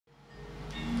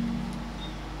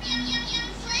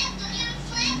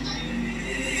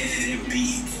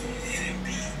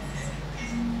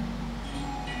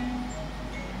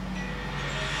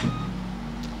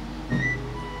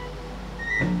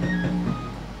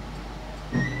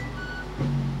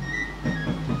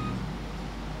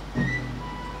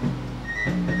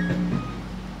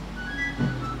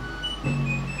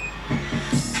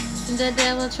The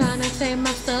devil trying to take my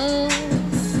soul.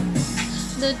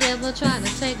 The devil trying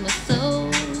to take my soul.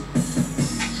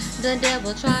 The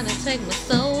devil trying to take my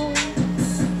soul.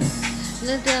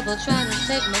 The devil trying to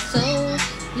take my soul.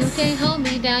 You can't hold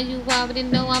me down, you already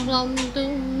know I'm gonna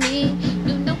do me.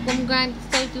 You know I'm grinding,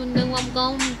 so you know I'm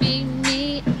gonna be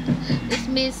me. It's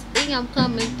Miss E, I'm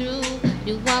coming through,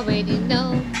 you already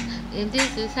know. And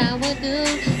this is how I do.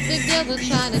 The devil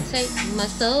trying to take my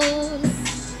soul.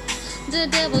 The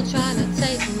devil trying to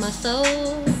take my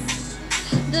soul.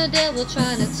 The devil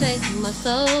trying to take my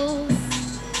soul.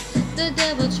 The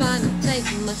devil trying to take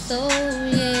my soul,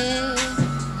 yeah.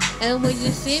 And when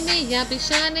you see me, I be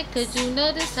shining, cause you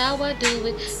know this how I do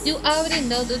it. You already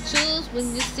know the truth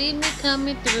when you see me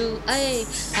coming through. Ayy,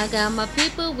 I got my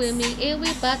people with me and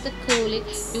we bout to cool it.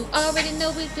 You already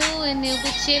know we doing it,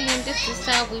 we chillin', this is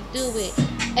how we do it.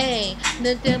 Ayy,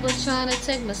 the devil trying to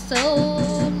take my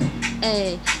soul.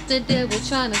 Ayy, the devil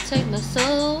trying to take my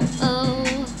soul. Oh,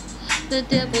 the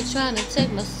devil trying to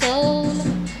take my soul.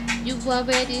 You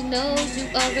already know,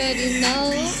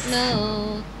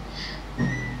 no.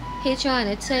 He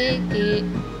trying to take it.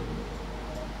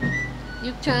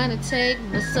 You trying to take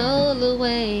my soul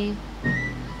away,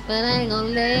 but I ain't gonna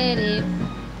let it.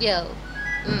 Yo,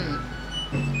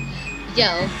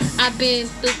 Yo, I've been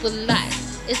through a lot.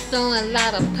 It's on a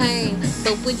lot of pain,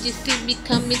 but when you see me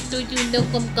coming through, you know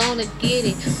I'm gonna get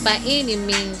it by any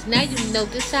means. Now you know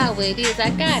this how it is.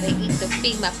 I gotta eat to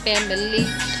feed my family.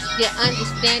 You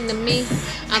understanding me?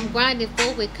 I'm grinding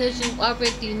for it, cause you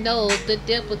already know the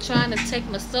devil trying to take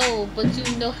my soul, but you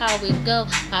know how it go.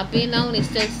 I've been on it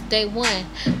since day one.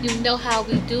 You know how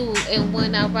we do, and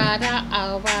when I ride out,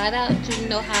 I'll ride out. You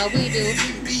know how we do.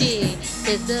 Shit,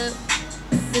 the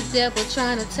devil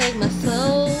trying to take my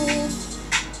soul.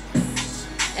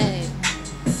 Hey,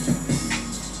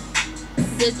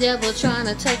 the devil trying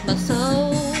to take my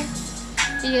soul.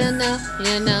 You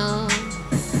know.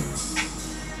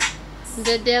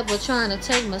 The devil trying to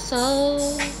take my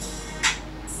soul.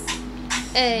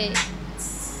 Hey,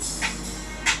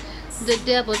 the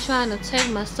devil trying to take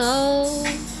my soul.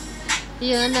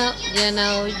 You know.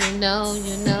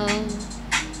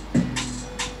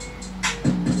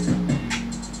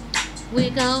 We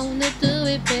gonna do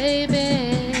it, baby.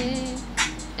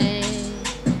 Hey.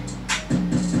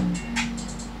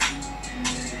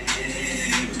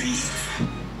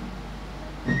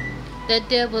 The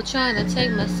devil trying to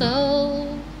take my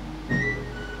soul.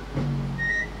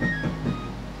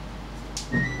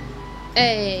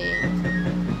 Hey.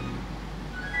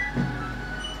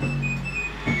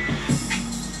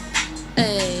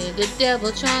 Hey, the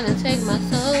devil trying to take my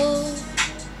soul.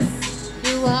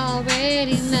 You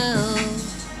already know.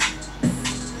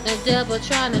 The devil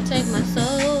trying to take my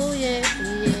soul, yeah.